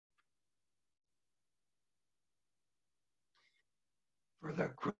for the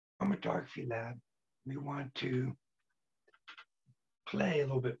chromatography lab, we want to play a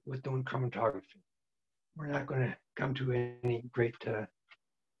little bit with doing chromatography. We're not going to come to any great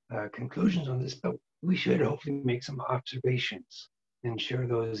conclusions on this, but we should hopefully make some observations and share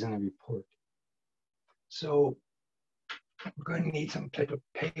those in the report. So we're going to need some type of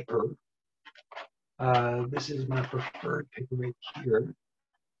paper. This is my preferred paper right here.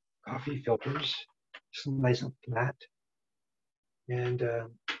 Coffee filters, just nice and flat. And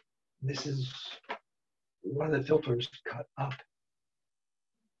this is one of the filters cut up.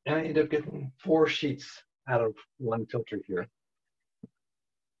 And I end up getting 4 sheets out of one filter here.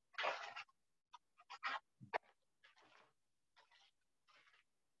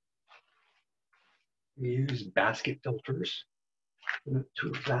 We use basket filters. They're not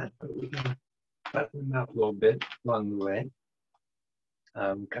too flat, but we can flatten them out a little bit along the way.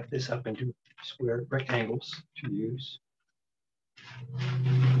 Cut this up into square rectangles to use.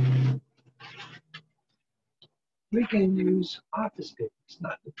 We can use office paper. It's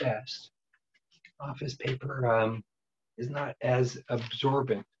not the best. Office paper is not as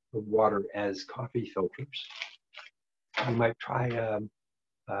absorbent of water as coffee filters. You might try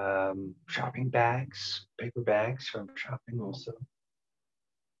shopping bags, paper bags from shopping also.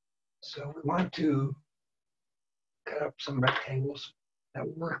 So we want to cut up some rectangles that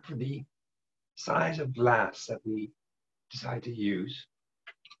work for the size of glass that we decide to use.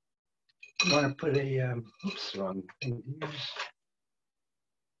 We want to put a, oops, wrong thing to use.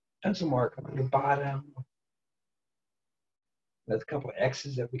 Pencil mark on the bottom. There's a couple of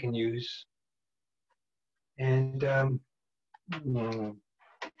X's that we can use. And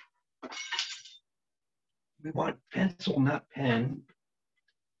we want pencil, not pen,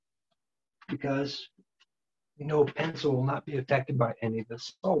 because we know pencil will not be affected by any of the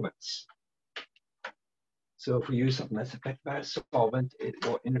solvents. So if we use something that's affected by a solvent, it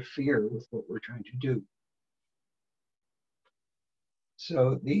will interfere with what we're trying to do.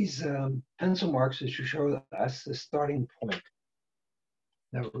 So these pencil marks is to show us the starting point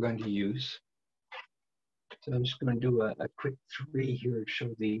that we're going to use. So I'm just going to do a quick 3 here to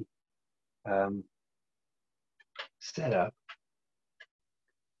show the setup.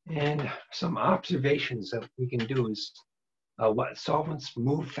 And some observations that we can do is what solvents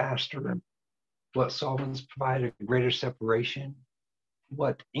move faster, what solvents provide a greater separation,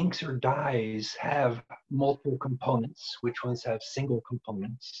 what inks or dyes have multiple components, which ones have single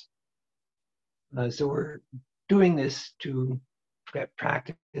components. So we're doing this to get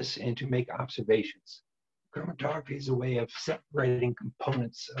practice and to make observations. Chromatography is a way of separating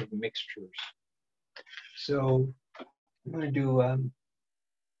components of mixtures. So I'm going to do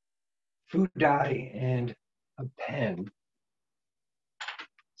food dye and a pen.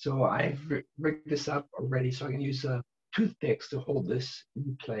 So I've rigged this up already, so I can use toothpicks to hold this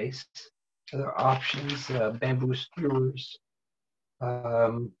in place. Other options, bamboo skewers,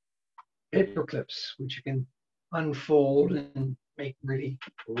 paper clips, which you can unfold and make really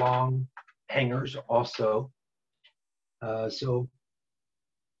long hangers also. So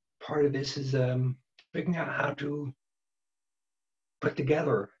part of this is figuring out how to put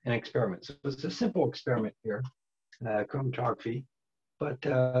together an experiment. So it's a simple experiment here, chromatography, but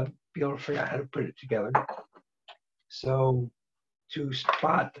be able to figure out how to put it together. So to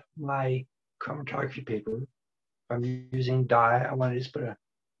spot my chromatography paper, if I'm using dye, I want to just put a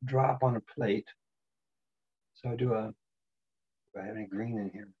drop on a plate. So I do do I have any green in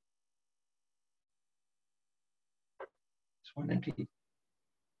here? It's one empty.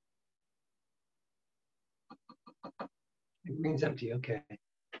 The green's empty, okay.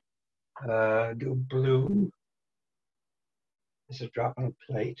 Do blue. This is a drop on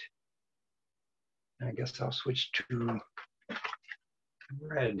a plate. And I guess I'll switch to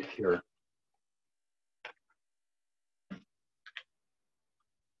red here.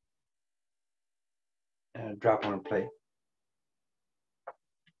 And a drop on a plate.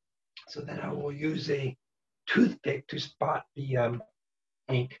 So then I will use a toothpick to spot the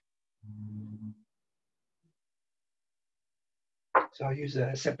ink. So I'll use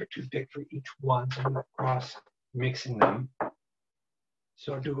a separate toothpick for each one, so I'm not cross mixing them.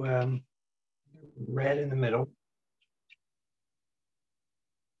 So I'll do red in the middle.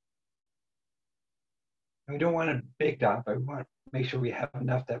 And we don't want a big dot, but we want to make sure we have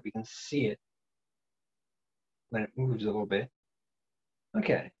enough that we can see it when it moves a little bit.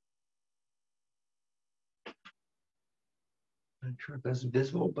 Okay. I'm not sure if that's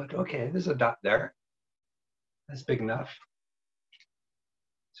visible, but okay, there's a dot there. That's big enough.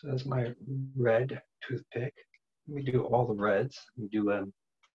 So that's my red toothpick. We do all the reds. We do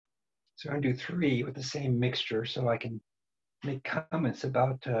so I'm going to do 3 with the same mixture, so I can make comments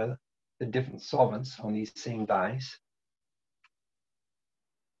about the different solvents on these same dyes.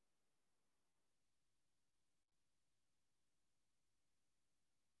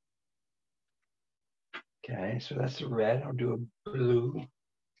 Okay, so that's the red. I'll do a blue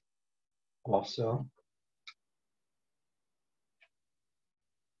also.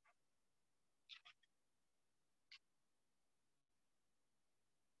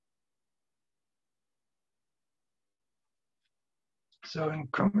 So in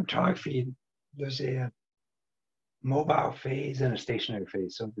chromatography, there's a mobile phase and a stationary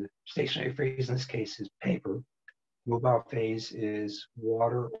phase. So the stationary phase in this case is paper. Mobile phase is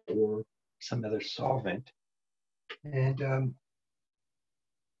water or some other solvent. And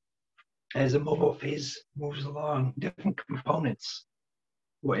as the mobile phase moves along, different components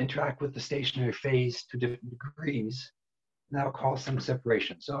will interact with the stationary phase to different degrees. And that'll cause some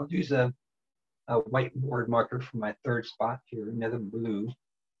separation. So I'll use a whiteboard marker for my third spot here, another blue.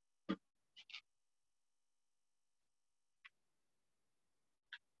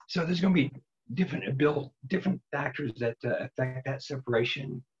 So there's going to be different factors that affect that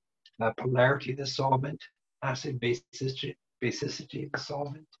separation. Polarity of the solvent, acid basicity of the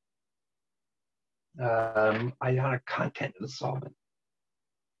solvent, ionic content of the solvent.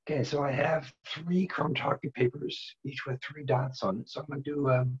 Okay, so I have 3 chromatography papers, each with 3 dots on it. So I'm going to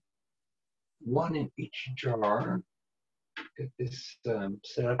do 1 in each jar. Get this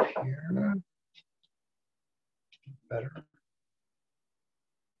set up here. Better.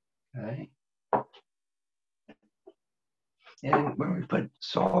 Okay. And when we put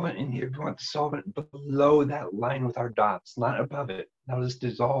solvent in here, we want the solvent below that line with our dots, not above it. Now just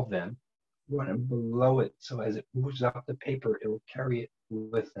dissolve them. We want it below it, so as it moves up the paper, it will carry it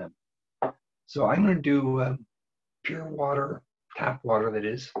with them. So I'm going to do pure water, tap water that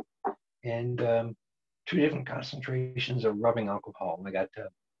is, and 2 different concentrations of rubbing alcohol. I got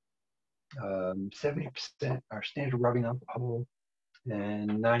 70% our standard rubbing alcohol and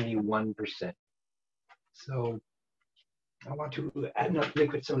 91%. So I want to add enough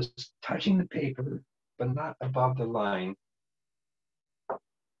liquid so it's touching the paper, but not above the line.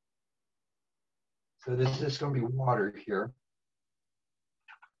 So this is going to be water here.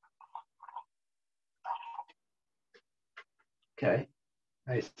 Okay,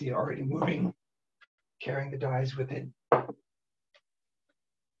 I see it already moving, carrying the dyes with it.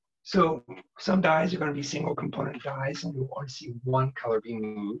 So some dyes are going to be single component dyes, and you'll only see one color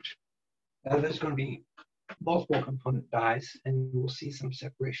being moved. There's going to be multiple component dyes, and you will see some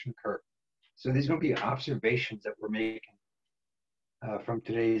separation occur. So these are going to be observations that we're making from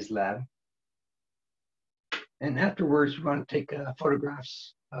today's lab. And afterwards, we're going to take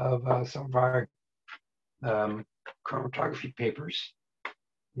photographs of some of our chromatography papers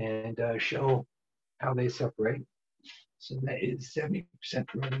and show how they separate. So that is 70%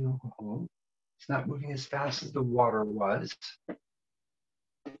 rubbing alcohol. It's not moving as fast as the water was.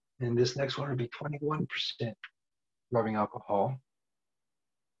 And this next one will be 21% rubbing alcohol.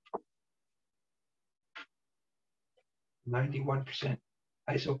 91%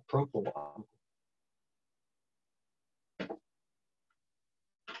 isopropyl alcohol.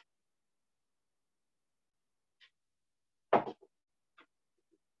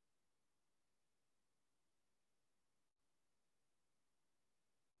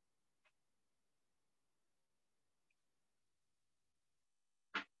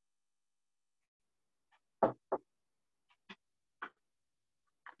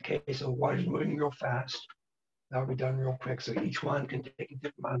 Okay, so water's moving real fast. That'll be done real quick. So each one can take a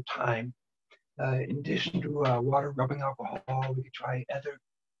different amount of time. In addition to water rubbing alcohol, we could try other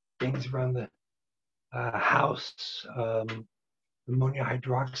things around the house, ammonia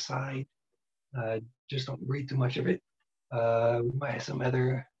hydroxide. Just don't read too much of it. We might have some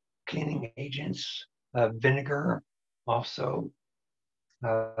other cleaning agents, vinegar also.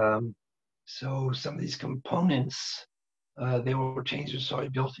 So some of these components, they will change their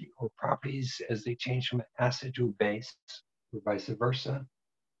solubility or properties as they change from acid to a base, or vice versa.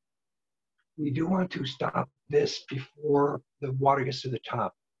 We do want to stop this before the water gets to the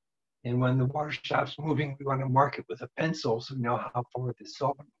top. And when the water stops moving, we want to mark it with a pencil so we know how far the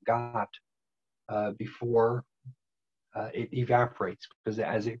solvent got before it evaporates. Because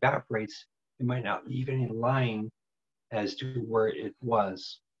as it evaporates, it might not leave any line as to where it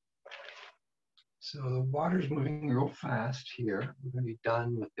was. So the water is moving real fast here. We're going to be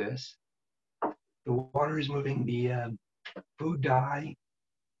done with this. The water is moving the food dye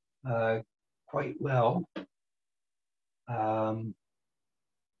quite well.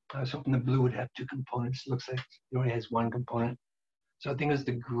 I was hoping the blue would have 2 components. It looks like it only has 1 component. So I think it was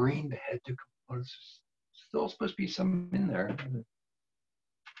the green that had 2 components. still supposed to be some in there.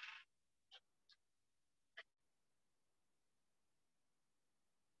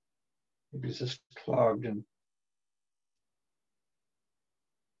 Maybe it's just clogged and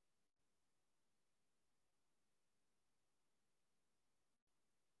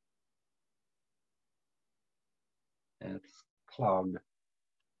it's clogged.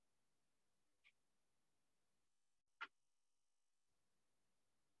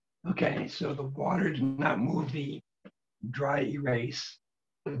 Okay, so the water did not move the dry erase,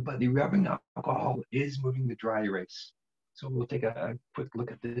 but the rubbing alcohol is moving the dry erase. So we'll take a quick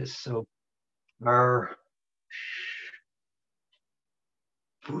look at this. So our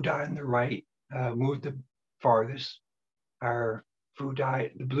food dye on the right moved the farthest. Our food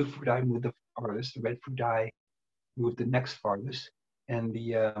dye, the blue food dye moved the farthest. The red food dye moved the next farthest. And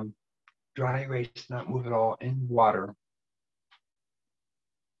the dry erase did not move at all in water.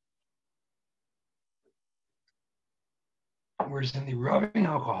 Whereas in the rubbing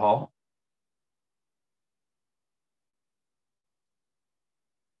alcohol,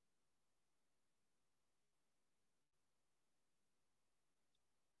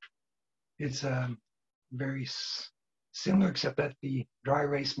 it's very similar, except that the dry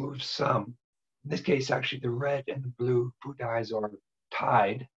erase moves some. In this case, actually, the red and the blue food dyes are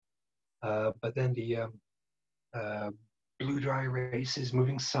tied, but then the blue dry erase is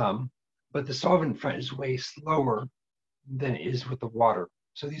moving some, but the solvent front is way slower than it is with the water.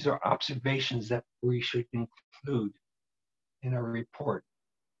 So these are observations that we should include in our report.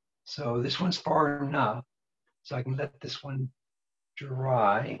 So this one's far enough, so I can let this one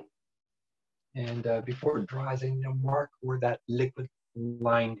dry. And before it dries, I need to mark where that liquid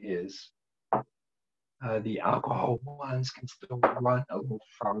line is. The alcohol ones can still run a little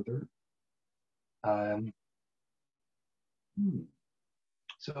farther.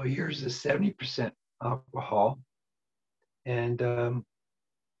 So here's the 70% alcohol. And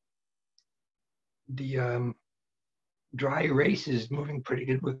the dry erase is moving pretty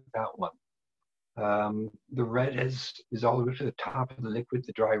good with that one. The red is all the way to the top of the liquid.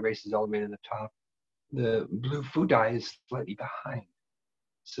 The dry erase is all the way to the top. The blue food dye is slightly behind.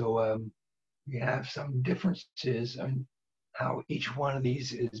 So we have some differences on how each one of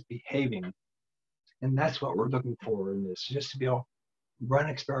these is behaving. And that's what we're looking for in this, just to be able to run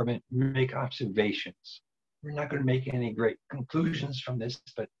an experiment, make observations. We're not going to make any great conclusions from this,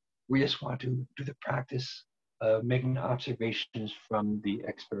 but we just want to do the practice of making observations from the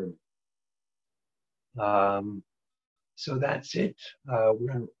experiment. So that's it. We're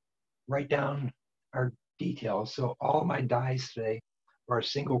going to write down our details. So all my dyes today are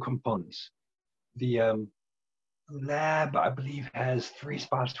single components. The lab, I believe, has 3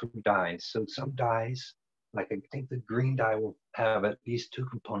 spots for dyes. So some dyes, like I think the green dye will have at least 2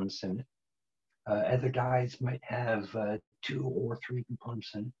 components in it. Other dyes might have 2 or 3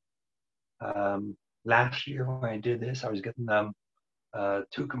 components in it. Last year when I did this, I was getting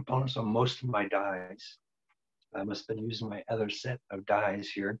 2 components on most of my dyes. I must have been using my other set of dyes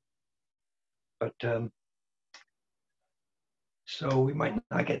here. But so we might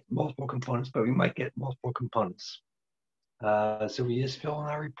not get multiple components, but we might get multiple components. So we just fill in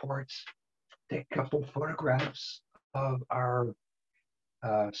our reports, take a couple photographs of our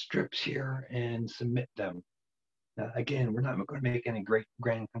strips here and submit them. Again, we're not going to make any great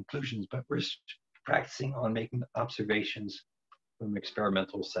grand conclusions, but we're just practicing on making observations from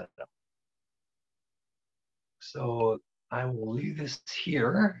experimental setup. So I will leave this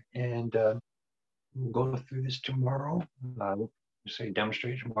here and we'll go through this tomorrow. We'll say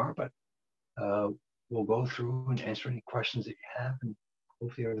demonstrate tomorrow, but we'll go through and answer any questions that you have, and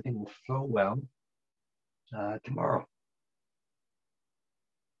hopefully everything will flow well tomorrow.